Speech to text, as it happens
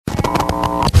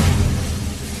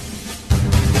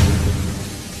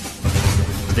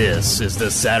This is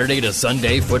the Saturday to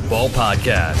Sunday Football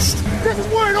Podcast. This is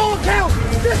where it all counts.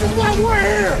 This is why we're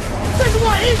here. This is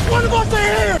why each one of us are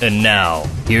here. And now,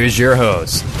 here's your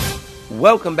host.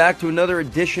 Welcome back to another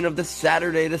edition of the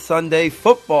Saturday to Sunday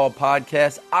Football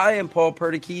Podcast. I am Paul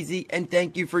Perticchese, and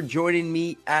thank you for joining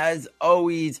me as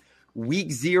always.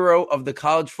 Week 0 of the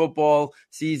college football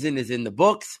season is in the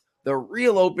books. The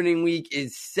real opening week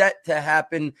is set to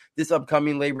happen this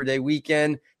upcoming Labor Day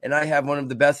weekend, and I have one of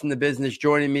the best in the business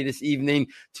joining me this evening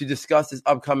to discuss this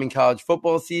upcoming college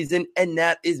football season, and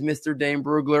that is Mr. Dane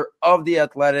Brugler of The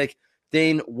Athletic.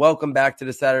 Dane, welcome back to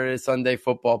the Saturday to Sunday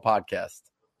Football Podcast.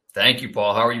 Thank you,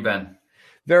 Paul. How are you, Ben?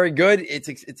 Very good. It's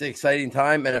an exciting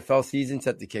time. NFL season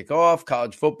set to kick off.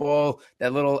 College football,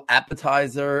 that little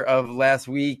appetizer of last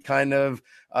week kind of,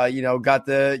 got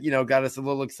us a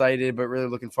little excited, but really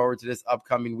looking forward to this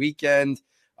upcoming weekend.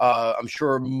 I'm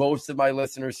sure most of my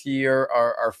listeners here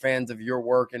are fans of your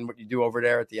work and what you do over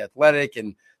there at The Athletic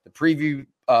and the preview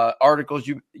articles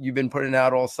you've been putting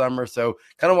out all summer. So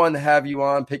kind of wanted to have you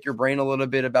on, pick your brain a little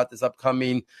bit about this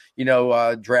upcoming,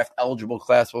 draft eligible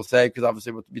class, we'll say, because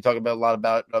obviously we'll be talking about a lot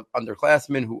about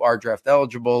underclassmen who are draft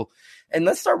eligible. And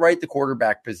let's start right at the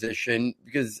quarterback position,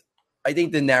 because I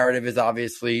think the narrative is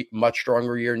obviously much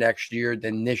stronger year next year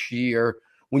than this year.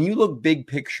 When you look big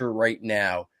picture right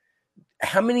now,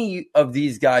 how many of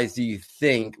these guys do you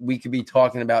think we could be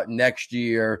talking about next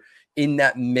year in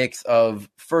that mix of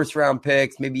first round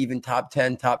picks, maybe even top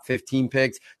 10, top 15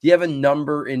 picks? Do you have a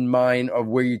number in mind of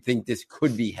where you think this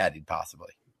could be headed possibly?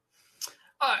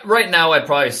 Right now, I'd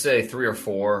probably say 3 or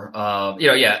 4.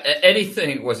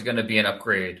 Anything was going to be an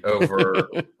upgrade over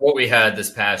what we had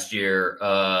this past year.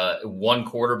 One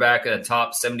quarterback at the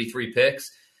top 73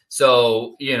 picks.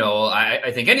 So,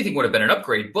 I think anything would have been an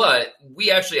upgrade, but we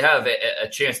actually have a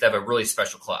chance to have a really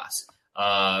special class.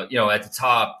 At the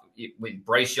top, with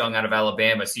Bryce Young out of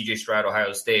Alabama, CJ Stroud,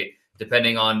 Ohio State,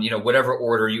 depending on, whatever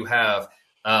order you have,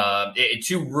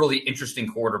 2 really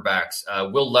interesting quarterbacks.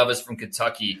 Will Levis from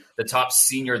Kentucky, the top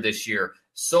senior this year.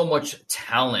 So much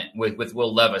talent with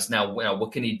Will Levis. Now,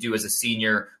 what can he do as a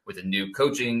senior with a new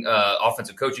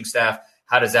offensive coaching staff?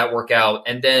 How does that work out?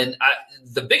 And then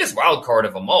the biggest wild card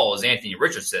of them all is Anthony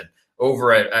Richardson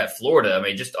over at Florida. I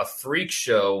mean, just a freak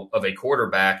show of a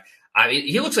quarterback. I mean,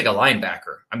 he looks like a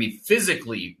linebacker. I mean,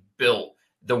 physically built,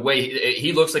 the way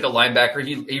he looks like a linebacker,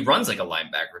 he runs like a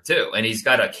linebacker too. And he's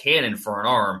got a cannon for an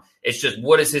arm. It's just,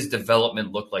 what does his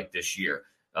development look like this year?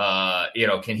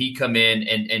 Can he come in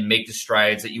and make the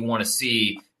strides that you want to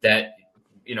see, that,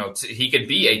 he could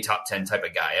be a top 10 type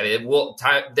of guy? I mean,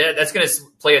 that's going to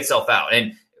play itself out.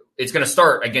 And it's going to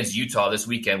start against Utah this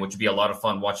weekend, which would be a lot of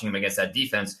fun watching him against that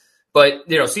defense. But,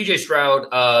 CJ Stroud,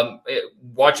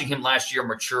 watching him last year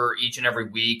mature each and every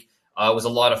week was a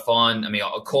lot of fun. I mean,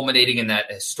 culminating in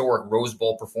that historic Rose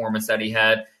Bowl performance that he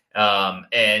had.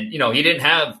 He didn't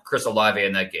have Chris Olave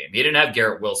in that game. He didn't have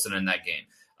Garrett Wilson in that game.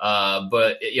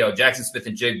 But Jackson Smith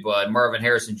and Jigba and Marvin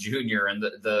Harrison Jr. and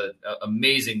the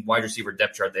amazing wide receiver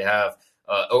depth chart they have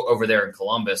over there in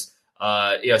Columbus.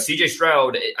 CJ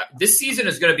Stroud, this season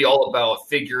is going to be all about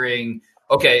figuring,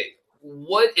 okay,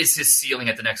 what is his ceiling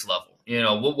at the next level?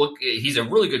 He's a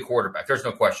really good quarterback. There's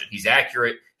no question. He's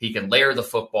accurate. He can layer the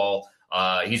football.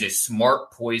 He's a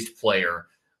smart, poised player.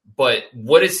 But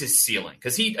what is his ceiling?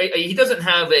 Because he doesn't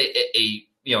have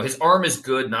his arm is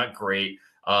good, not great.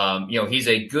 He's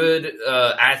a good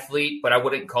athlete, but I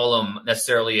wouldn't call him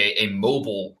necessarily a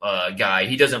mobile guy.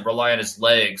 He doesn't rely on his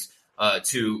legs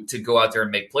to go out there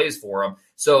and make plays for him.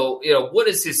 So, what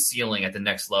is his ceiling at the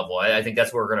next level? I think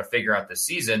that's what we're going to figure out this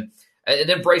season. And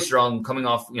then Bryce Young coming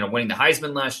off, winning the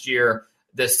Heisman last year.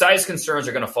 The size concerns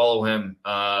are going to follow him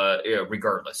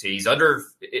regardless. He's under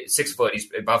 6 foot. He's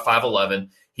about 5'11".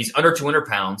 He's under 200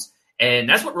 pounds. And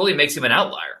that's what really makes him an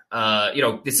outlier.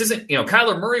 This isn't,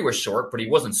 Kyler Murray was short, but he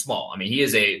wasn't small. I mean, he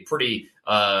is a pretty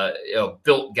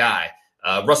built guy.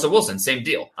 Russell Wilson, same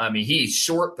deal. I mean, he's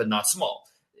short, but not small.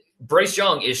 Bryce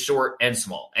Young is short and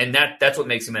small, and that's what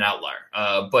makes him an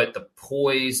outlier. But the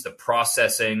poise, the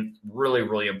processing, really,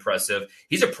 really impressive.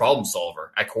 He's a problem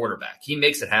solver at quarterback. He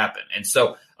makes it happen. And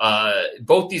so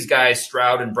both these guys,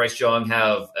 Stroud and Bryce Young,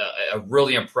 have a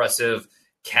really impressive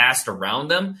cast around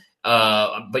them.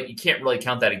 But you can't really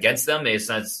count that against them. It's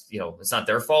not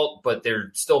their fault, but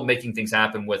they're still making things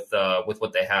happen with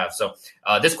what they have. So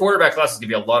this quarterback class is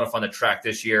going to be a lot of fun to track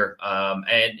this year.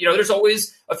 And there's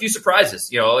always a few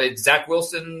surprises. Zach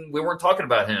Wilson, we weren't talking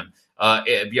about him,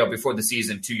 before the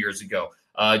season 2 years ago.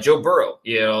 Joe Burrow,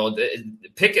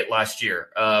 Pickett last year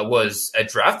was a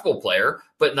draftable player,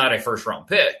 but not a first-round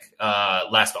pick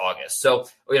last August. So,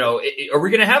 are we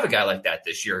going to have a guy like that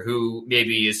this year who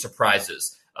maybe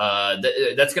surprises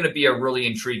That's going to be a really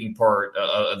intriguing part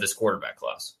of this quarterback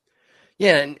class.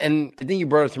 Yeah, and I think you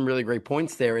brought up some really great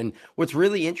points there. And what's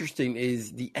really interesting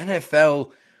is the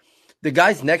NFL, the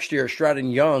guys next year, Stroud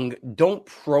and Young, don't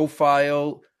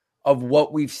profile of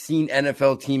what we've seen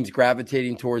NFL teams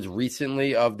gravitating towards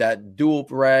recently, of that dual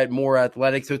threat, more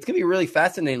athletic. So it's going to be really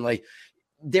fascinating. Like,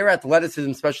 their athleticism,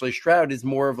 especially Stroud, is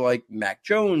more of like Mac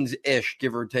Jones-ish,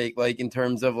 give or take, like in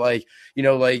terms of like,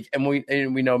 and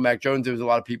we know Mac Jones, there was a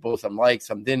lot of people, some liked,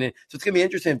 some didn't. So it's going to be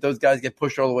interesting if those guys get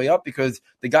pushed all the way up, because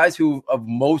the guys who have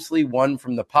mostly won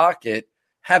from the pocket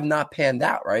have not panned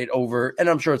out, right? And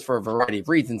I'm sure it's for a variety of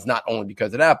reasons, not only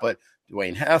because of that, but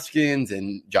Dwayne Haskins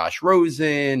and Josh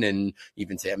Rosen and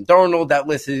even Sam Darnold. That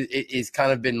list is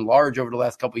kind of been large over the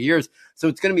last couple of years. So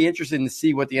it's going to be interesting to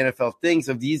see what the NFL thinks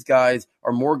of these guys.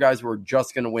 Are more guys who are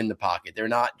just going to win the pocket. They're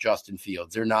not Justin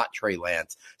Fields. They're not Trey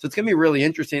Lance. So it's going to be really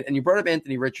interesting. And you brought up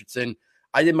Anthony Richardson.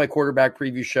 I did my quarterback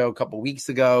preview show a couple weeks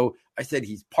ago. I said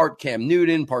he's part Cam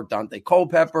Newton, part Dante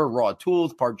Culpepper, raw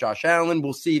tools, part Josh Allen.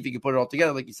 We'll see if he can put it all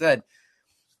together, like you said.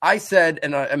 I said,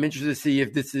 and I'm interested to see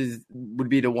if this would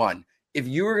be the one. If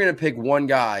you were going to pick one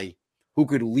guy who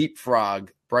could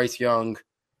leapfrog Bryce Young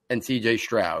and CJ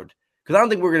Stroud, because I don't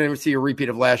think we're going to see a repeat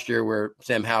of last year where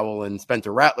Sam Howell and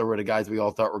Spencer Rattler were the guys we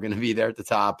all thought were going to be there at the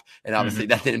top, and obviously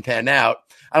that didn't pan out.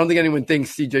 I don't think anyone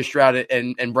thinks CJ Stroud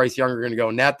and Bryce Young are going to go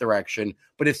in that direction.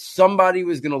 But if somebody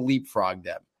was going to leapfrog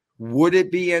them, would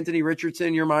it be Anthony Richardson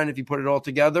in your mind if you put it all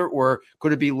together? Or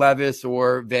could it be Levis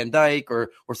or Van Dyke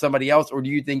or somebody else? Or do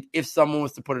you think if someone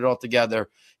was to put it all together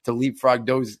to leapfrog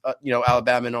those,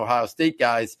 Alabama and Ohio State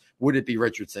guys, would it be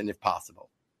Richardson if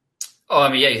possible? Oh,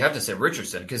 I mean, yeah, you have to say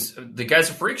Richardson because the guy's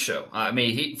a freak show. I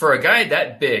mean, for a guy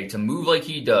that big to move like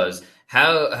he does,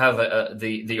 have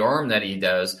the arm that he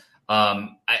does,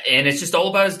 and it's just all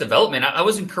about his development. I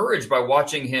was encouraged by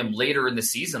watching him later in the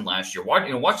season last year.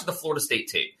 Watching the Florida State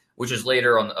tape, which is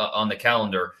later on the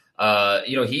calendar.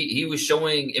 He was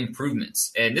showing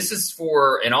improvements, and this is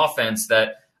for an offense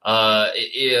that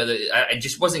I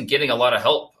just wasn't getting a lot of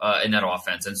help in that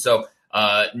offense. And so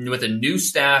with a new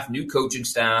staff, new coaching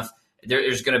staff,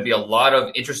 there's going to be a lot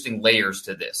of interesting layers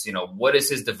to this. What is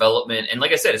his development? And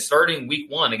like I said, it's starting week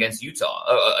 1 against Utah,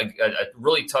 a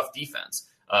really tough defense.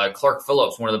 Clark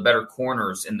Phillips, one of the better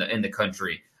corners in the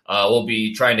country, will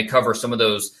be trying to cover some of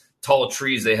those tall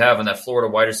trees they have on that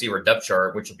Florida wide receiver depth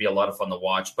chart, which will be a lot of fun to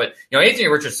watch. But, Anthony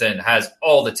Richardson has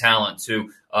all the talent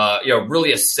to,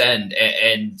 really ascend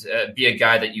and be a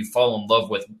guy that you fall in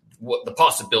love with, what the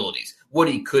possibilities, what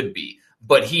he could be.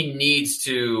 But he needs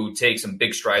to take some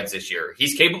big strides this year.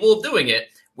 He's capable of doing it.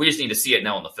 We just need to see it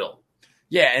now on the film.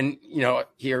 Yeah, and,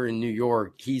 here in New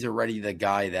York, he's already the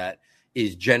guy that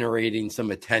is generating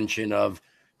some attention of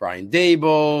Brian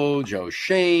Dable, Joe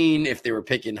Shane, if they were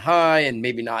picking high and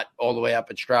maybe not all the way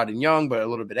up at Stroud and Young, but a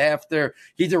little bit after.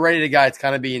 He's already the guy that's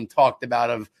kind of being talked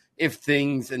about of if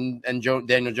things and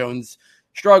Daniel Jones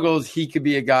struggles, he could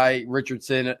be a guy,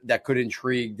 Richardson, that could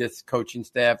intrigue this coaching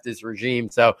staff, this regime.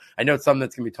 So I know it's something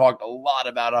that's going to be talked a lot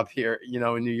about up here,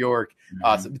 in New York.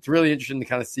 So it's really interesting to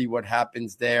kind of see what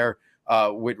happens there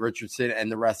with Richardson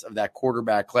and the rest of that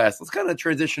quarterback class. Let's kind of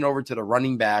transition over to the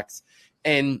running backs.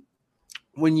 And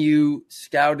when you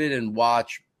scouted and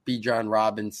watched Bijan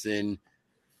Robinson,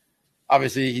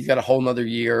 obviously he's got a whole nother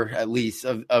year at least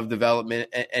of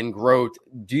development and growth.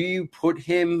 Do you put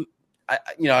him, I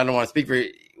don't want to speak for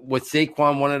you, was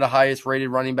Saquon one of the highest rated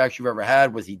running backs you've ever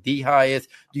had? Was he the highest?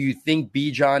 Do you think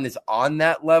Bijan is on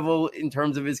that level in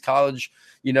terms of his college,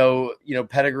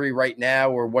 pedigree right now,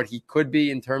 or what he could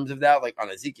be in terms of that, like on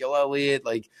Ezekiel Elliott?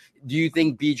 Like, do you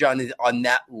think Bijan is on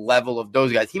that level of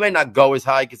those guys? He might not go as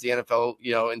high because the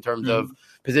NFL, in terms of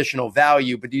positional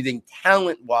value, but do you think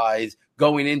talent-wise,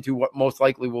 going into what most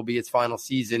likely will be his final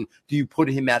season, do you put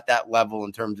him at that level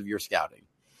in terms of your scouting?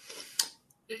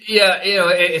 Yeah,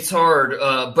 it's hard,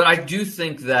 but I do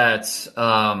think that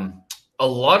a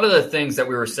lot of the things that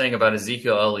we were saying about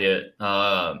Ezekiel Elliott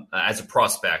as a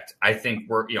prospect, I think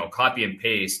we're, copy and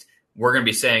paste, we're going to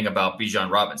be saying about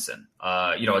Bijan Robinson,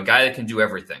 a guy that can do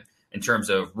everything in terms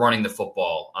of running the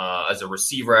football as a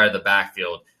receiver out of the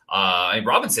backfield. And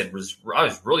Robinson I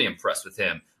was really impressed with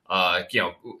him.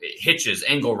 Hitches,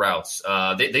 angle routes,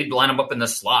 they line him up in the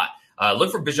slot.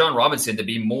 Look for Bijan Robinson to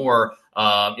be more,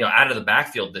 out of the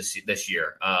backfield this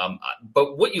year.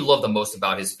 But what you love the most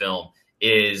about his film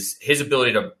is his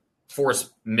ability to force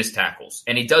missed tackles.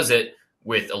 And he does it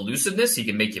with elusiveness. He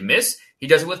can make you miss. He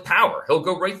does it with power. He'll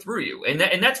go right through you. And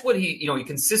that's what he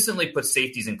consistently puts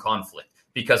safeties in conflict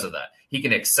because of that. He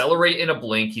can accelerate in a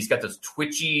blink. He's got those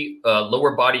twitchy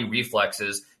lower body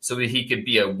reflexes so that he could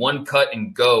be a one cut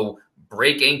and go,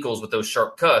 break ankles with those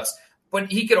sharp cuts.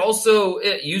 but he could also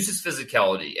use his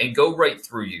physicality and go right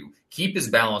through you, keep his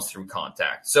balance through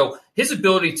contact. So his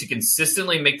ability to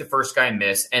consistently make the first guy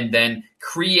miss and then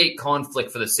create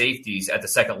conflict for the safeties at the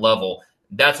second level,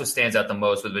 that's what stands out the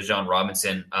most with Bijan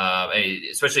Robinson,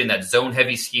 especially in that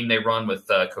zone-heavy scheme they run with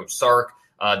Coach Sark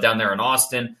down there in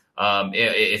Austin.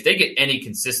 If they get any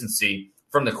consistency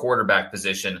from the quarterback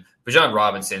position, Bijan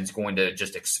Robinson's going to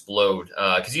just explode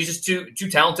because he's just too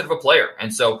talented of a player.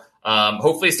 And so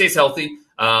hopefully he stays healthy.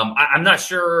 I'm not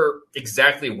sure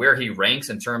exactly where he ranks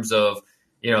in terms of,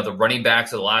 the running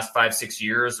backs of the last 5-6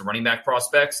 years, the running back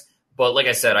prospects. But like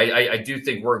I said, I do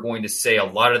think we're going to say a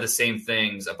lot of the same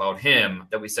things about him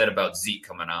that we said about Zeke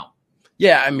coming out.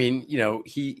 Yeah, I mean,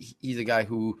 he's a guy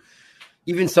who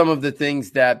even some of the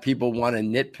things that people want to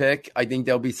nitpick, I think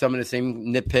there'll be some of the same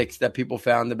nitpicks that people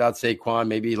found about Saquon.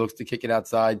 Maybe he looks to kick it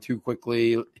outside too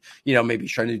quickly. Maybe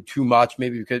he's trying to do too much.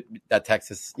 Maybe because that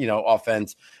Texas,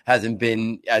 offense hasn't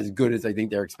been as good as I think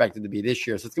they're expected to be this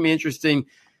year. So it's going to be interesting.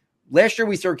 Last year,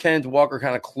 we saw Kenneth Walker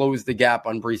kind of close the gap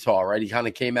on Breece Hall, right? He kind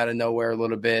of came out of nowhere a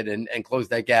little bit and closed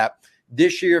that gap.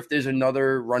 This year, if there's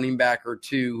another running back or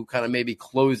two who kind of maybe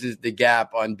closes the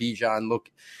gap on Bijan,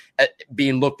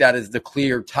 being looked at as the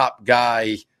clear top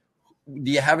guy,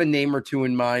 do you have a name or two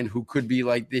in mind who could be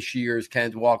like this year's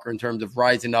Kenneth Walker in terms of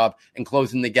rising up and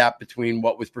closing the gap between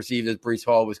what was perceived as Breece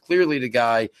Hall was clearly the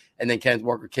guy, and then Kenneth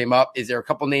Walker came up? Is there a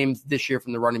couple names this year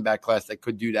from the running back class that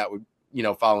could do that with,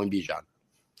 following Bijan?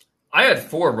 I had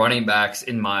 4 running backs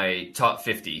in my top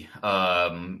 50,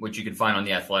 which you can find on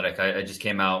The Athletic. I just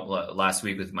came out last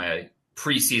week with my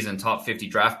preseason top 50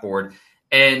 draft board.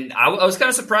 And I was kind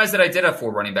of surprised that I did have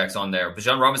 4 running backs on there.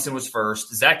 Bijan Robinson was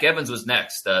first. Zach Evans was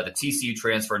next, the TCU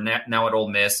transfer now at Ole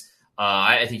Miss.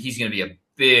 I think he's going to be a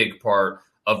big part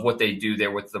of what they do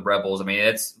there with the Rebels. I mean,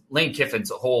 it's Lane Kiffin's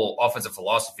whole offensive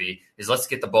philosophy is let's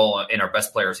get the ball in our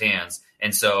best players' hands.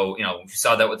 And so, we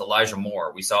saw that with Elijah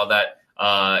Moore. We saw that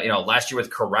last year with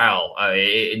Corral.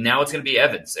 Now it's going to be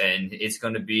Evans, and it's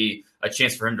going to be a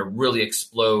chance for him to really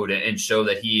explode and show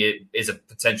that he is a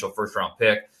potential first-round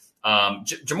pick.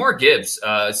 Jahmyr Gibbs,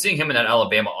 seeing him in that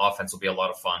Alabama offense will be a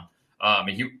lot of fun.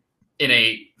 In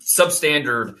a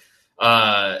substandard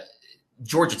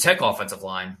Georgia Tech offensive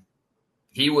line,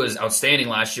 he was outstanding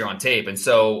last year on tape. And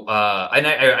so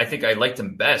I think I liked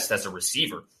him best as a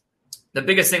receiver. The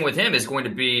biggest thing with him is going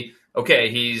to be, okay,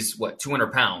 he's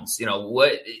 200 pounds.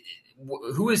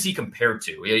 Who is he compared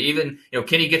to?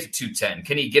 Can he get to 210?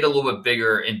 Can he get a little bit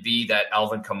bigger and be that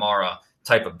Alvin Kamara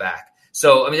type of back?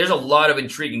 So, there's a lot of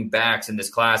intriguing backs in this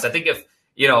class. I think if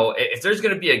there's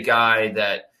going to be a guy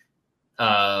that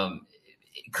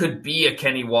could be a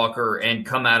Kenny Walker and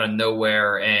come out of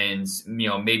nowhere and,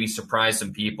 maybe surprise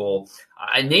some people,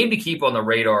 a name to keep on the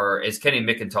radar is Kenny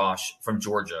McIntosh from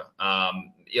Georgia.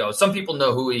 Some people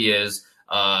know who he is.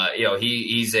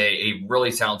 He's a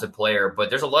really talented player, but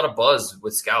there's a lot of buzz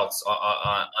with scouts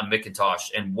on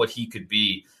McIntosh and what he could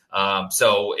be.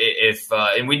 So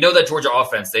and we know that Georgia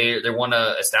offense, they want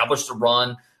to establish the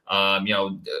run.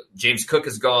 James Cook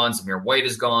is gone. Zamir White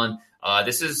is gone.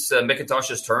 This is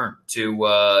McIntosh's turn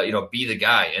to, be the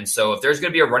guy. And so if there's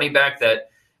going to be a running back that,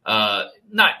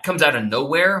 not comes out of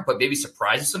nowhere, but maybe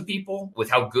surprises some people with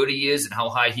how good he is and how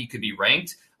high he could be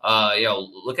ranked,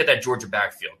 look at that Georgia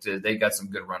backfield. They got some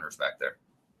good runners back there.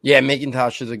 Yeah,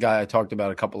 McIntosh is a guy I talked about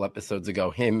a couple episodes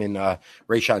ago. Him and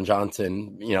Rayshon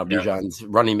Johnson, Bijan's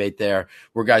running mate there,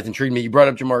 were guys intrigued me. You brought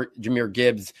up Jahmyr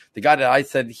Gibbs, the guy that I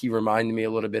said he reminded me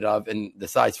a little bit of, and the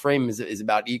size frame is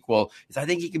about equal. Is I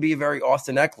think he could be a very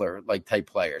Austin Eckler like type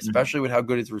player, especially with how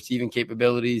good his receiving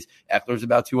capabilities. Eckler's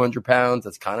about 200 pounds.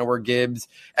 That's kind of where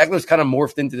Eckler's kind of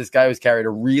morphed into this guy who's carried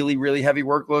a really, really heavy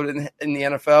workload in the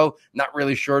NFL. Not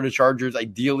really sure the Chargers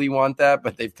ideally want that,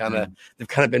 but they've kind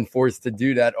of been forced to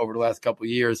do that over the last couple of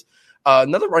years.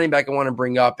 Another running back I want to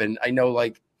bring up, and I know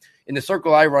in the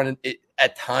circle I run, it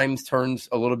at times turns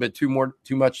a little bit too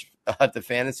much to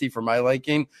fantasy for my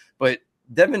liking, but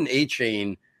Devin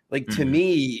Achane, to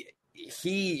me,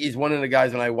 he is one of the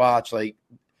guys when I watch,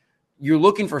 you're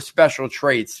looking for special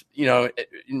traits.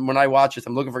 When I watch this,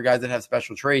 I'm looking for guys that have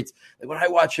special traits. When I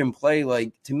watch him play,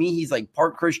 to me, he's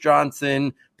part Chris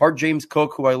Johnson, part James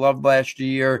Cook, who I loved last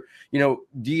year. Do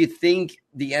you think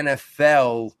the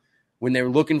NFL, when they're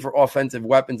looking for offensive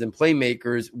weapons and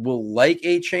playmakers, will like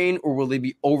Achane, or will they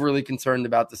be overly concerned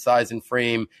about the size and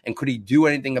frame? And could he do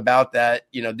anything about that,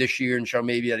 this year and show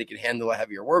maybe that he can handle a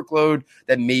heavier workload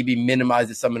that maybe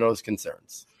minimizes some of those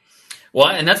concerns? Well,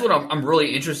 and that's what I'm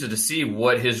really interested to see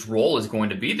what his role is going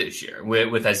to be this year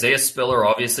with Isaiah Spiller,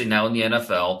 obviously now in the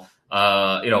NFL.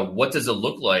 what does it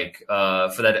look like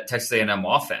for that Texas A&M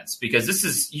offense? Because this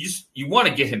is you want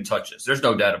to get him touches. There's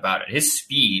no doubt about it. His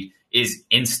speed is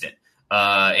instant,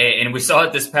 and we saw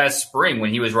it this past spring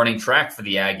when he was running track for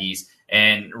the Aggies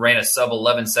and ran a sub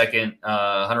 11 second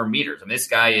 100 meters. I mean, this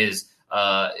guy is.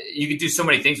 You could do so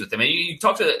many things with him. And you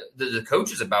talk to the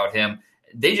coaches about him.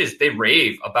 They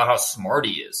rave about how smart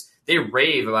he is. They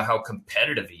rave about how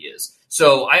competitive he is.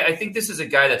 So I think this is a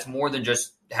guy that's more than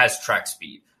just has track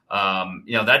speed.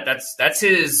 That's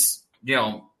his,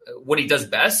 what he does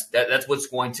best. That's what's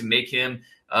going to make him,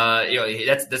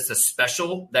 that's the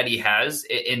special that he has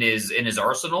in his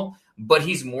arsenal. But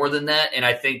he's more than that, and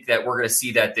I think that we're going to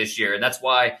see that this year, and that's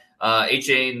why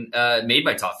Achane made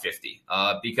my top 50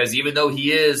 because even though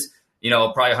he is,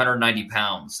 probably 190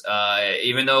 pounds,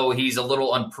 even though he's a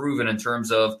little unproven in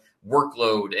terms of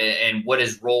workload and what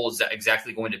his role is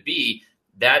exactly going to be,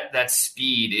 that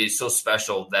speed is so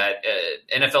special that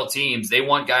NFL teams, they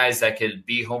want guys that could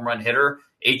be home run hitter.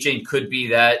 Achane could be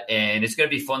that, and it's going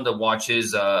to be fun to watch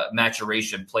his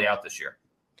maturation play out this year.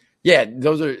 Yeah,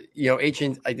 those are,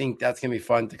 Achane, I think that's going to be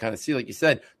fun to kind of see. Like you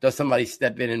said, does somebody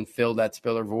step in and fill that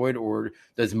Spiller void, or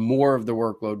does more of the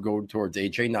workload go towards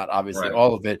Achane? Not obviously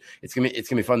all of it. It's going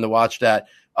to be fun to watch that.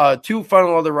 Two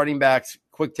final other running backs,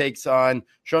 quick takes on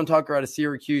Sean Tucker out of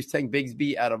Syracuse, Tank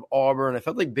Bigsby out of Auburn. I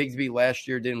felt like Bigsby last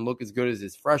year didn't look as good as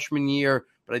his freshman year,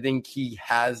 but I think he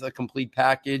has a complete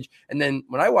package. And then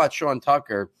when I watched Sean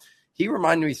Tucker, he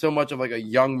reminded me so much of like a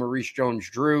young Maurice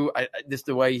Jones-Drew. Just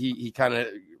the way he kind of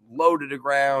low to the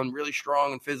ground, really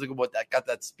strong and physical, but that got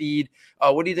that speed.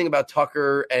 What do you think about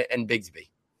Tucker and Bigsby?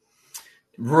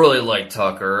 Really like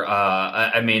Tucker.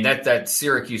 That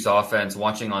Syracuse offense,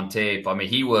 watching on tape,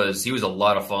 he was a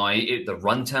lot of fun. The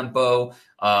run tempo,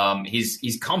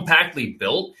 he's compactly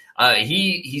built.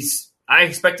 I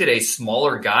expected a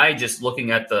smaller guy just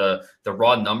looking at the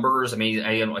raw numbers. I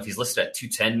don't know if he's listed at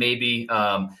 210 maybe.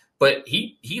 But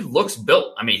he looks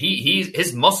built.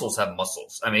 His muscles have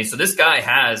muscles. So this guy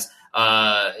has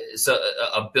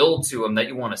a build to him that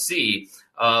you want to see.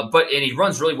 And he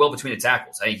runs really well between the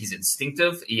tackles. He's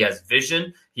instinctive. He has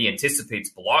vision. He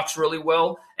anticipates blocks really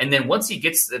well. And then once he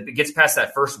gets past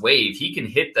that first wave, he can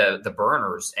hit the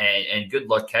burners and good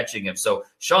luck catching him. So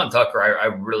Sean Tucker, I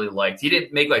really liked. He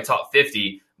didn't make my top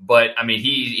 50, but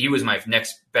he was my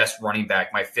next best running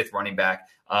back, my fifth running back.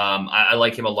 I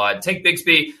like him a lot. Tank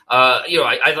Bigsby,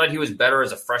 I thought he was better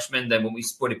as a freshman than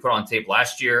what he put on tape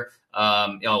last year.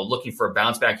 Looking for a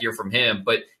bounce back year from him,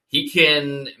 but he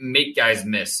can make guys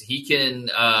miss. He can.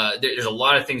 There's a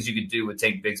lot of things you could do with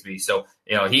Tank Bigsby. So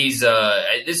he's.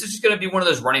 This is just going to be one of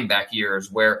those running back years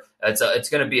where it's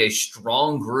going to be a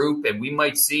strong group, and we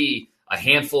might see a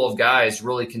handful of guys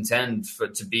really contend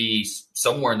to be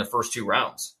somewhere in the first two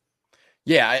rounds.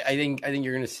 Yeah, I think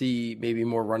you're going to see maybe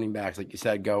more running backs, like you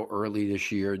said, go early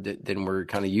this year than we're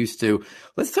kind of used to.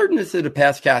 Let's turn this to the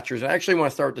pass catchers. I actually want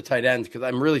to start with the tight ends because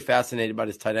I'm really fascinated by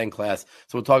this tight end class.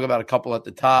 So we'll talk about a couple at the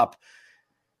top.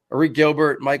 Arik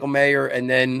Gilbert, Michael Mayer, and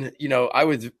then, I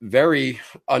was very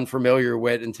unfamiliar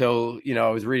with until, I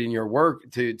was reading your work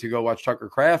to go watch Tucker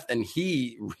Kraft, and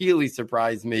he really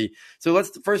surprised me. So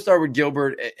let's first start with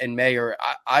Gilbert and Mayer.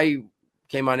 I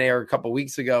came on air a couple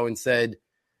weeks ago and said,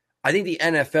 I think the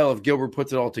NFL, if Gilbert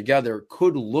puts it all together,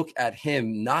 could look at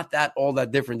him not all that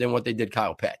different than what they did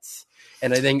Kyle Pitts.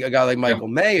 And I think a guy like Michael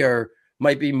Mayer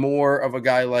might be more of a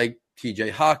guy like TJ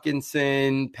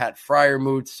Hawkinson, Pat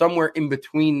Freiermuth, somewhere in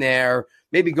between there.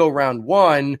 Maybe go round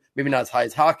one, maybe not as high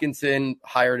as Hawkinson,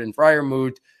 higher than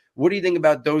Freiermuth. What do you think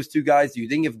about those two guys? Do you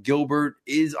think if Gilbert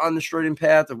is on the straight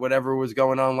path of whatever was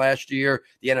going on last year,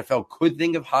 the NFL could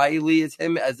think of highly as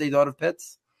him as they thought of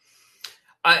Pitts?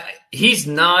 He's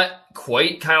not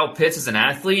quite Kyle Pitts as an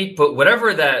athlete, but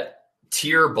whatever that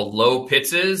tier below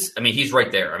Pitts is, he's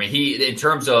right there. He, in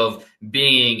terms of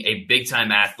being a big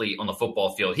time athlete on the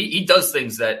football field, he does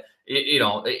things that,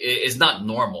 is not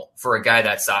normal for a guy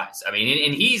that size. And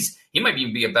he might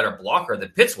even be a better blocker than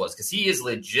Pitts was because he is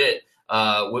legit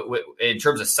in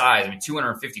terms of size.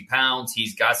 250 pounds.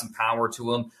 He's got some power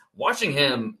to him. Watching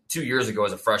him 2 years ago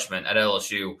as a freshman at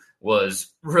LSU was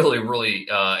really, really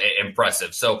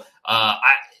impressive. So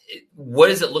what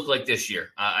does it look like this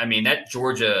year? That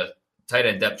Georgia tight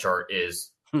end depth chart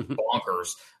is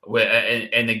bonkers.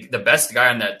 And the best guy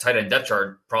on that tight end depth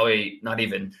chart, probably not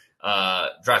even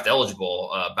draft eligible,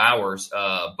 Bowers,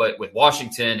 but with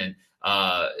Washington and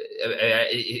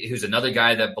who's another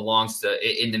guy that belongs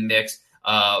in the mix.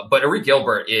 But Arik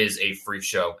Gilbert is a freak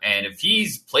show. And if he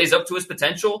plays up to his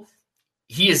potential,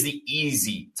 he is the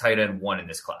easy tight end one in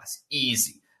this class.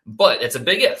 Easy. But it's a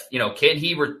big if. Can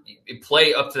he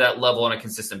play up to that level on a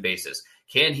consistent basis?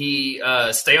 Can he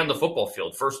stay on the football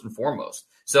field first and foremost?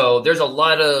 So there's a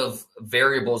lot of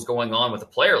variables going on with a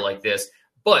player like this.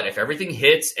 But if everything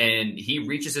hits and he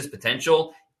reaches his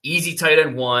potential, easy tight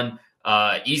end 1,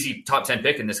 easy top 10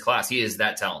 pick in this class. He is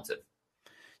that talented.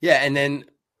 Yeah, and then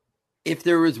if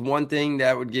there was one thing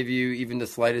that would give you even the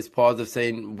slightest pause of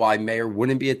saying why Mayer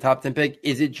wouldn't be a top 10 pick,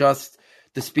 is it just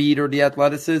the speed or the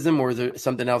athleticism, or is there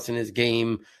something else in his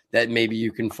game that maybe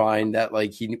you can find that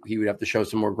like he would have to show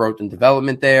some more growth and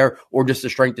development there, or just the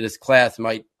strength of this class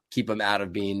might keep him out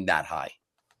of being that high?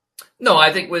 No,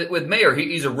 I think with Mayer,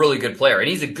 he's a really good player, and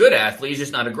he's a good athlete. He's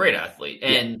just not a great athlete,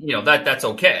 and that's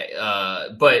okay.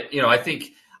 But I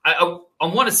think I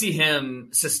want to see him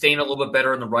sustain a little bit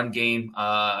better in the run game.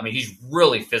 I mean, he's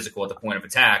really physical at the point of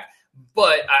attack,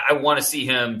 but I want to see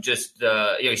him just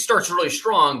he starts really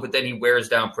strong, but then he wears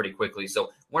down pretty quickly. So I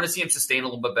want to see him sustain a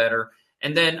little bit better,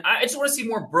 and then I just want to see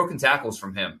more broken tackles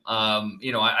from him.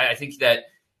 I think that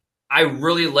I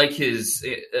really like his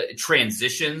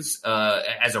transitions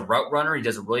as a route runner. He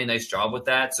does a really nice job with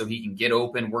that, so he can get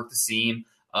open, work the seam.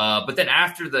 But then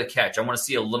after the catch, I want to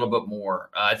see a little bit more.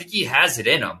 I think he has it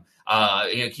in him.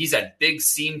 He's that big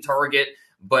seam target,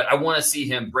 but I want to see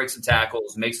him break some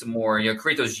tackles, make some more,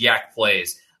 create those yak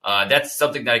plays. That's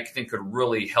something that I think could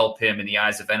really help him in the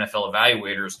eyes of NFL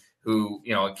evaluators who,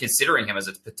 considering him as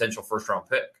a potential first-round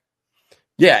pick.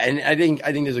 Yeah, and I think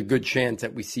there's a good chance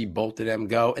that we see both of them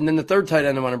go. And then the third tight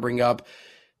end I want to bring up,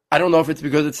 I don't know if it's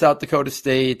because it's South Dakota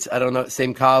State. I don't know,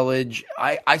 same college.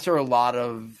 I saw a lot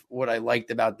of what I liked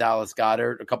about Dallas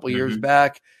Goedert a couple of years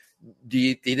back. Do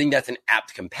you think that's an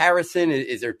apt comparison?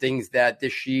 Is there things that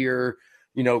this year,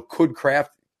 could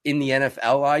Kraft in the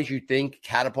NFL eyes, you think,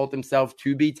 catapult himself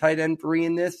to be tight end 3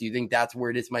 in this? Do you think that's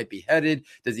where this might be headed?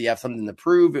 Does he have something to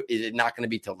prove? Is it not going to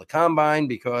be till the combine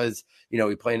because,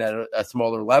 he's playing at a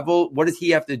smaller level? What does he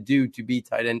have to do to be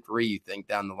tight end 3, you think,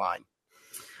 down the line?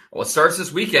 Well, it starts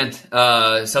this weekend.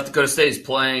 South Dakota State is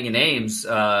playing in Ames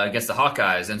against the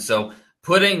Hawkeyes. And so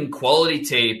putting quality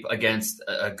tape against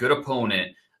a good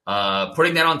opponent,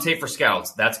 putting that on tape for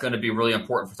scouts, that's going to be really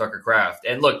important for Tucker Kraft.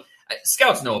 And look,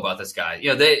 scouts know about this guy.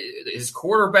 His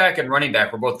quarterback and running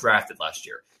back were both drafted last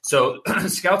year. So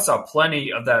scouts saw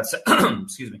plenty of that.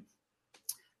 Excuse me.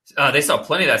 They saw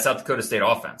plenty of that South Dakota State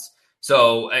offense.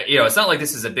 So, it's not like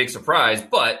this is a big surprise,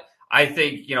 but I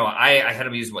think, I had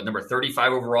him use number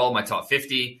 35 overall in my top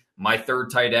 50, my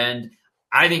third tight end.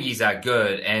 I think he's that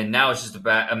good. And now it's just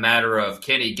a matter of,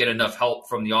 can he get enough help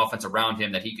from the offense around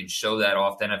him that he can show that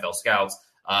off to NFL scouts?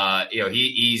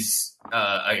 He's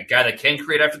a guy that can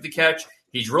create after the catch.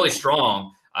 He's really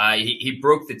strong. He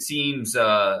broke the team's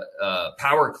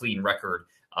power clean record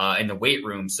in the weight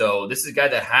room. So this is a guy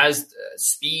that has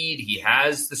speed. He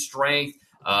has the strength.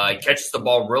 He catches the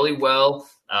ball really well.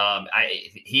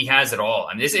 He has it all.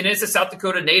 I mean, it's a South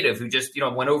Dakota native who just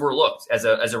went overlooked as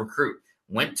a recruit.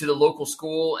 Went to the local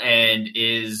school and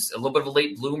is a little bit of a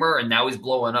late bloomer, and now he's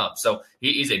blowing up. So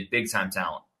he's a big time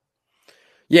talent.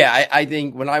 Yeah, I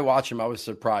think when I watched him, I was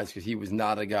surprised because he was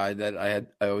not a guy that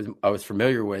I was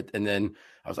familiar with, and then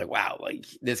I was like, wow, like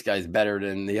this guy's better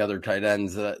than the other tight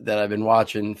ends that I've been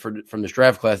watching from this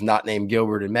draft class, not named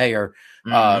Gilbert and Mayer.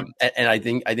 And I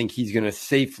think he's going to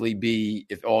safely be,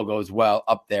 if all goes well,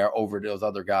 up there over those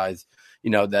other guys,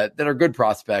 that are good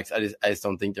prospects. I just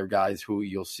don't think they're guys who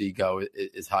you'll see go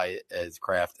as high as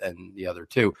Kraft and the other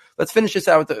two. Let's finish this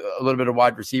out with a little bit of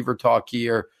wide receiver talk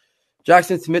here.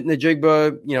 Jackson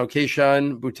Smith-Njigba,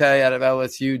 Kayshon Boutte out of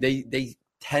LSU, they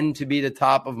tend to be the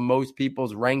top of most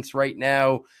people's ranks right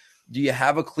now. Do you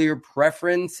have a clear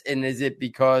preference? And is it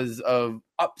because of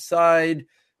upside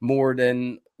more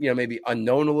than, maybe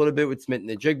unknown a little bit with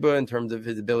Smith-Njigba in terms of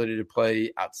his ability to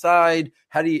play outside?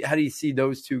 How do you see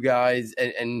those two guys?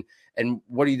 And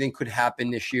what do you think could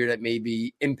happen this year that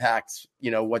maybe impacts,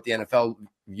 what the NFL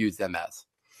views them as?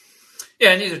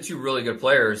 Yeah, and these are two really good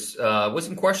players with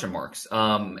some question marks.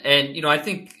 I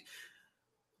think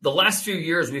the last few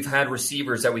years we've had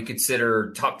receivers that we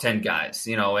consider top 10 guys.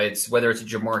 It's whether it's a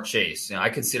Jamar Chase. I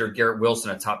considered Garrett Wilson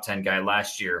a top 10 guy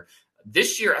last year.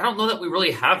 This year, I don't know that we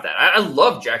really have that. I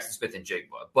love Jackson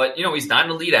Smith-Njigba, but he's not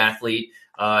an elite athlete.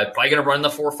 Probably going to run the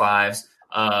 4.5s.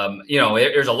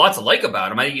 There's a lot to like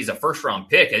about him. I think he's a first round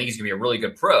pick. I think he's going to be a really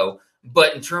good pro.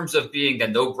 But in terms of being the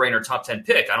no-brainer top 10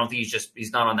 pick, I don't think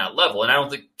he's not on that level. And I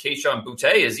don't think Kayshon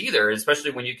Boutte is either,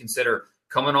 especially when you consider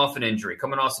coming off an injury,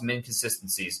 coming off some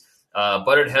inconsistencies.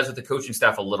 Butted heads with the coaching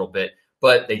staff a little bit.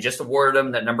 But they just awarded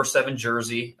him that number 7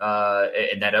 jersey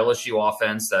in that LSU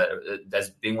offense as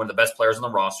being one of the best players on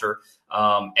the roster.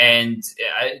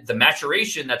 The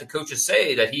maturation that the coaches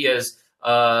say that he has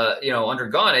under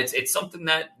Gunn, it's something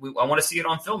that I want to see it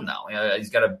on film now. He's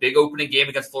got a big opening game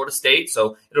against Florida State,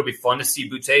 so it'll be fun to see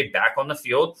Boutte back on the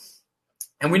field.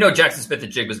 And we know Jackson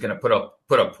Smith-Njigba is going to put up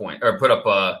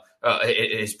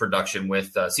his production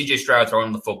with C.J. Stroud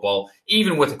throwing the football,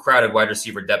 even with a crowded wide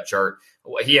receiver depth chart.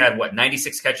 He had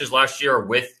 96 catches last year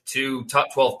with 2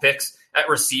 top 12 picks at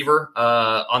receiver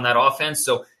on that offense.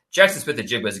 So Jackson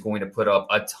Smith-Njigba is going to put up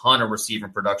a ton of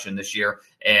receiving production this year,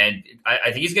 and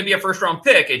I think he's going to be a first-round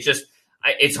pick.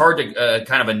 It's hard to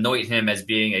kind of anoint him as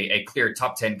being a clear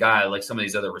top 10 guy like some of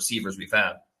these other receivers we've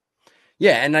had.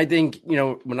 Yeah, and I think,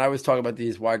 when I was talking about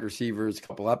these wide receivers a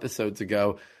couple episodes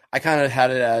ago, I kind of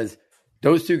had it as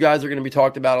those two guys are going to be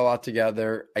talked about a lot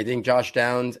together. I think Josh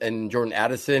Downs and Jordan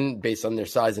Addison, based on their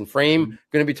size and frame,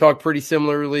 going to be talked pretty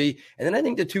similarly. And then I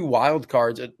think the two wild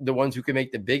cards, the ones who can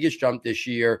make the biggest jump this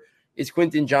year, is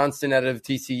Quentin Johnston out of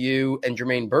TCU and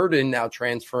Jermaine Burton now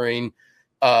transferring,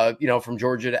 from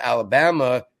Georgia to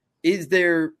Alabama.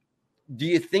 Do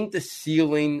you think the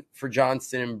ceiling for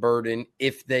Johnston and Burton,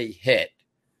 if they hit,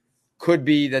 could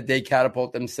be that they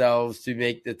catapult themselves to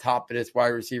make the top of this wide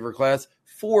receiver class?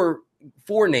 Four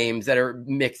names that are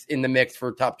in the mix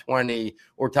for top 20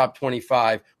 or top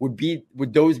 25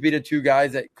 would those be the two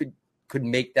guys that could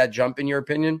make that jump, in your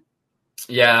opinion?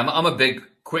 Yeah, I'm a big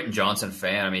Quentin Johnston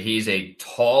fan. I mean, he's a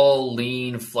tall,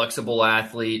 lean, flexible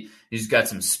athlete. He's got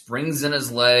some springs in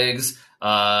his legs.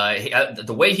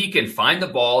 The way he can find the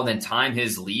ball and then time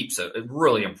his leaps,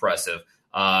 really impressive.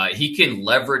 He can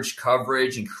leverage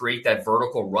coverage and create that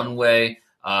vertical runway.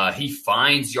 He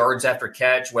finds yards after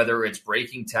catch, whether it's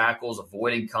breaking tackles,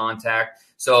 avoiding contact.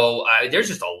 So there's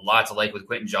just a lot to like with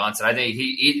Quentin Johnston. I think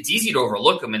it's easy to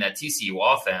overlook him in that TCU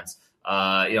offense.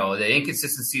 The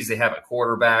inconsistencies they have at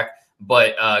quarterback.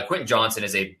 But Quentin Johnston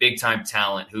is a big-time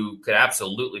talent who could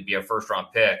absolutely be a first-round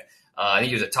pick. I think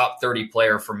he was a top 30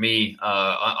 player for me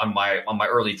on my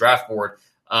early draft board.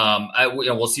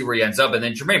 We'll see where he ends up. And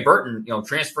then Jermaine Burton,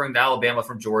 transferring to Alabama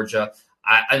from Georgia,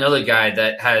 another guy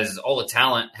that has all the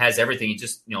talent, has everything. He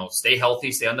just, stay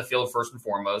healthy, stay on the field first and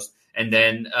foremost, and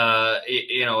then,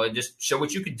 just show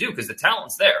what you can do because the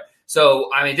talent's there.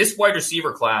 So, I mean, this wide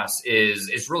receiver class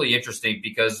is really interesting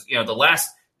because, the last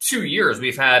 2 years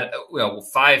we've had,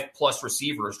 5+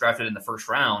 receivers drafted in the first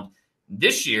round.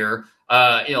 This year,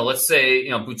 let's say,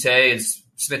 Boutte and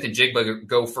Smith-Njigba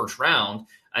go first round.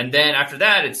 And then after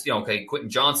that, it's, Quentin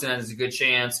Johnston has a good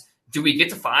chance. Do we get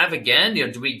to 5 again?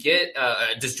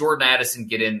 Does Jordan Addison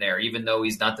get in there, even though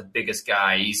he's not the biggest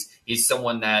guy? He's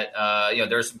someone that,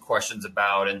 there's some questions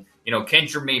about. And, can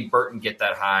Jermaine Burton get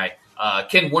that high?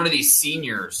 Can one of these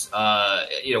seniors,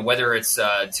 whether it's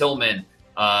Tillman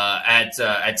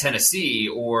at Tennessee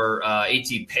or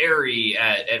A.T. Perry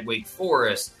at Wake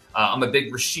Forest, I'm a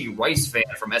big Rashee Rice fan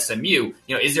from SMU.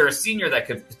 Is there a senior that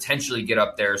could potentially get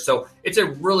up there? So it's a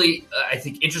really, I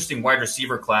think, interesting wide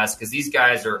receiver class because these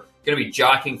guys are going to be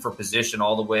jockeying for position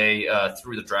all the way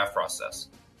through the draft process.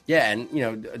 Yeah, and,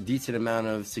 a decent amount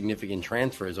of significant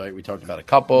transfers, right? We talked about a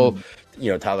couple.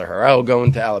 Tyler Harrell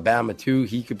going to Alabama, too.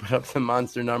 He could put up some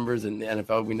monster numbers, and the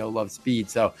NFL, we know, loves speed.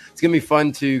 So it's going to be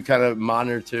fun to kind of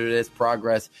monitor this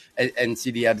progress and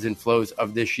see the ebbs and flows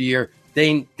of this year.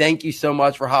 Dane, thank you so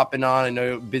much for hopping on. I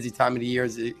know busy time of the year.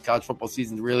 The college football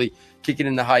season is really kicking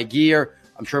into high gear.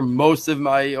 I'm sure most of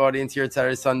my audience here at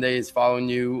Saturday Sunday is following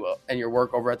you and your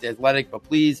work over at The Athletic, but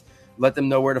please let them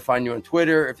know where to find you on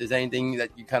Twitter. If there's anything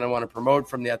that you kind of want to promote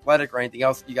from The Athletic or anything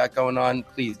else you got going on,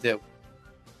 please do.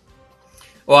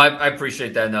 Well, I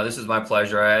appreciate that. No, this is my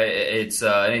pleasure. It's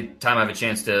anytime I have a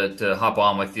chance to hop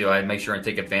on with you, I make sure and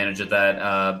take advantage of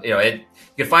that. You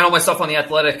can find all my stuff on The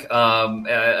Athletic.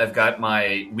 I've got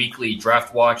my weekly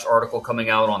Draft Watch article coming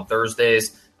out on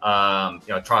Thursdays. Trying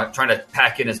to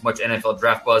pack in as much NFL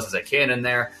draft buzz as I can in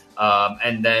there.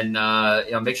 And then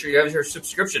make sure you have your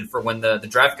subscription for when the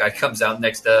draft guide comes out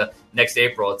next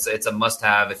April. It's a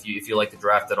must-have if you like the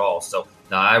draft at all. So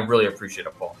no, I really appreciate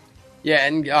it, Paul. Yeah,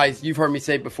 and guys, you've heard me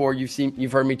say it before.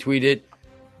 You've heard me tweet it.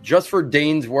 Just for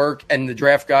Dane's work and the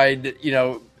draft guide,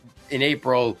 in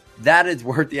April, that is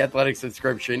worth the Athletic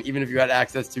subscription, even if you had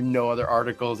access to no other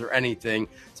articles or anything.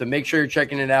 So make sure you're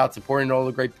checking it out, supporting all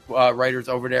the great writers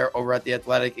over at the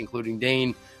Athletic, including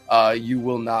Dane. You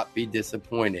will not be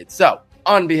disappointed. So,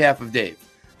 on behalf of Dave,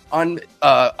 on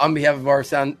behalf of our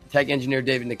sound tech engineer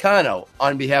David Nicano,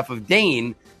 on behalf of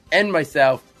Dane and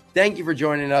myself, thank you for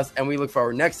joining us, and we look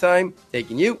forward next time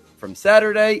taking you from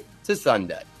Saturday to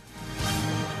Sunday.